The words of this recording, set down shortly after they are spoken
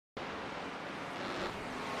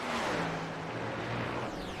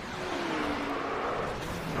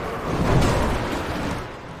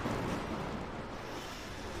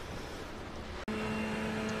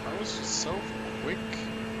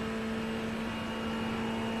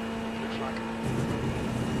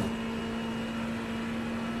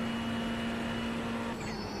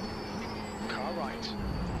right.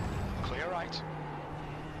 Clear right.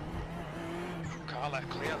 Car left,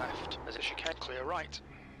 clear left. As a chicane, clear right.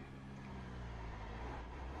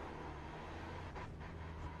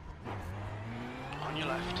 On your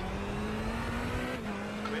left.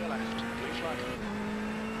 Clear left. Blue flag.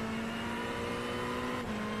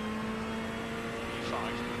 U5.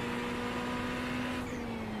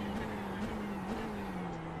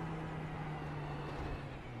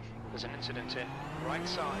 There's an incident here. Right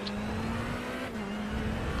side.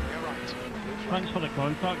 Clear right. Blue flag. Thanks for the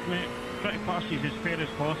contact, mate. Try to pass these as fair as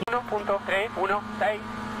possible. 1.316,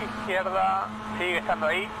 izquierda, sigue estando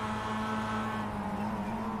ahí.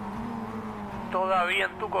 Todavía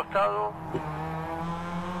en tu costado.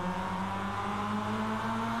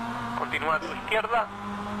 Continúa a tu izquierda.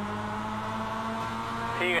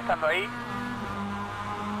 Sigue estando ahí.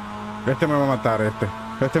 Este me va a matar,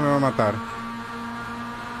 este me va a matar.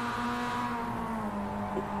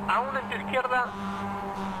 Aún en tu izquierda.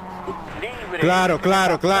 Libre. Claro,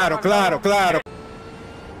 claro, claro, claro, claro.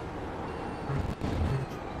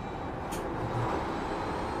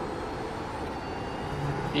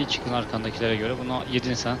 İyi çıkın arkandakilere göre. Bunu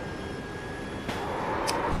yedin sen.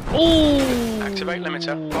 Oh! Activate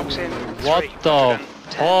limiter. Box in. What 3, the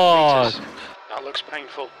 10 meters. fuck? That looks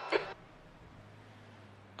painful.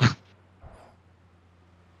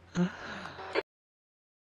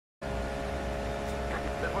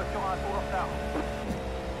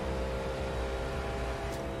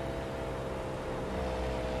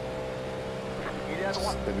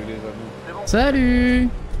 Salut les amis. Salut.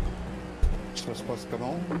 Ça se passe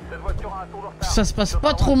comment? Ça se passe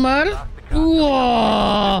pas trop mal.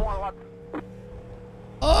 Ouah.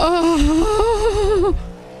 Oh,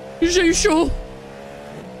 j'ai eu chaud.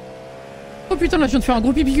 Oh putain, là je viens de faire un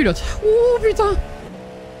gros pipi culotte. Oh putain.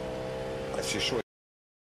 Ah, c'est chaud.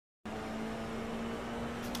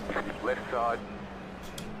 Left side.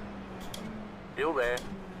 Still there.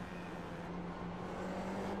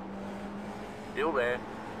 Still there.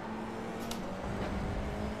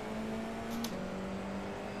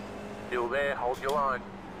 Still there, hold your line.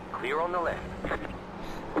 Clear on the left.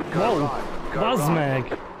 Wow, bazd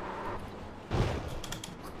meg!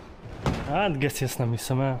 Hát geci, ezt nem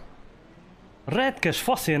hiszem el. Retkes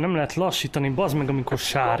faszér nem lehet lassítani, bazd meg, amikor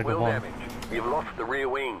sárga van. You've lost the rear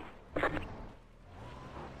wing.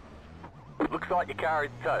 Looks like your car is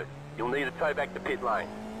towed. You'll need a tow back to pit lane.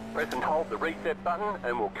 Press and hold the reset button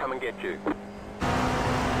and we'll come and get you.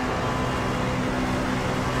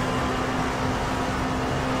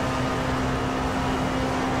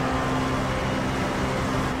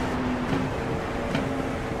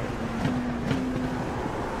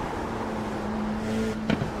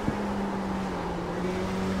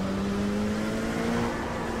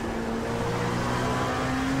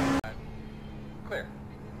 Clear.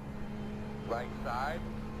 Right side,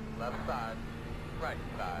 left side, right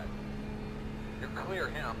side. You're clear,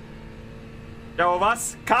 him. Yo,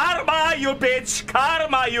 was? Karma, you bitch!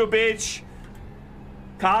 Karma, you bitch!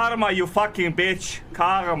 Karma, you fucking bitch!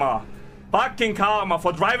 Karma. Fucking karma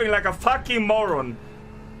for driving like a fucking moron.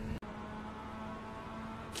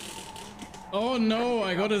 Oh no,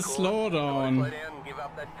 I got a slowdown. Slow down and give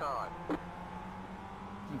up that time.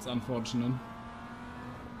 It's unfortunate.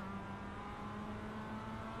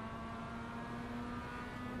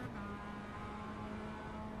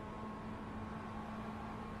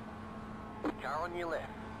 Car on your left.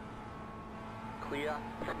 Clear.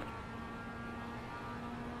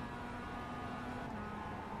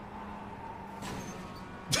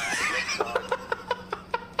 Left side.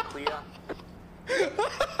 Clear. You've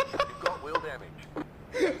got wheel damage.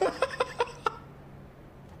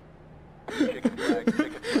 Check a flag,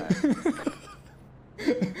 check a flag.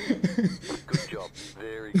 Good job,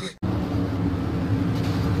 very good.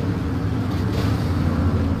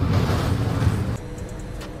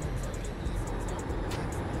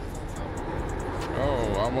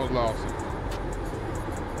 Oh, I almost lost it.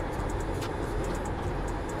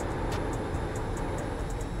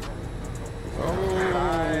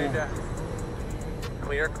 Side.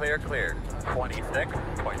 Clear, clear, clear.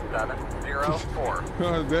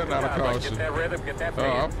 26.704. That's not a caution. Get that rhythm, get that Oh,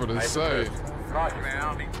 pace. I'm for the save. Caution, man.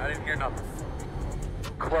 I didn't hear nothing.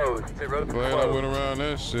 Closed. They wrote the Glad I closed. went around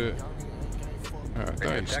that shit. God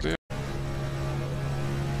dang, still.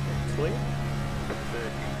 Clear. 30.675.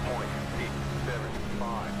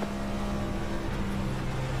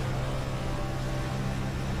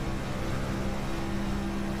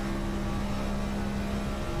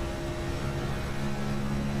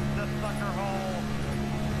 The sucker hole.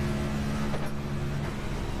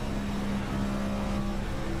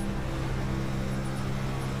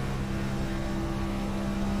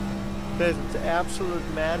 This is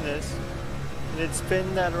absolute madness. And it's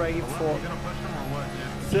been that way for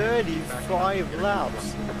 35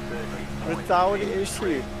 laps without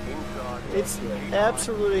issue. It's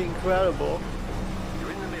absolutely incredible.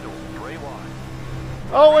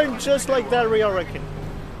 Oh, and just like that, we are wrecking.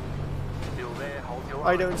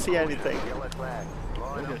 I don't see anything.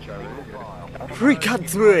 We cut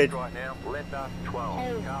through it.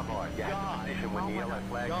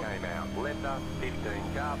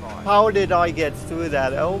 How did I get through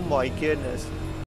that? Oh my goodness.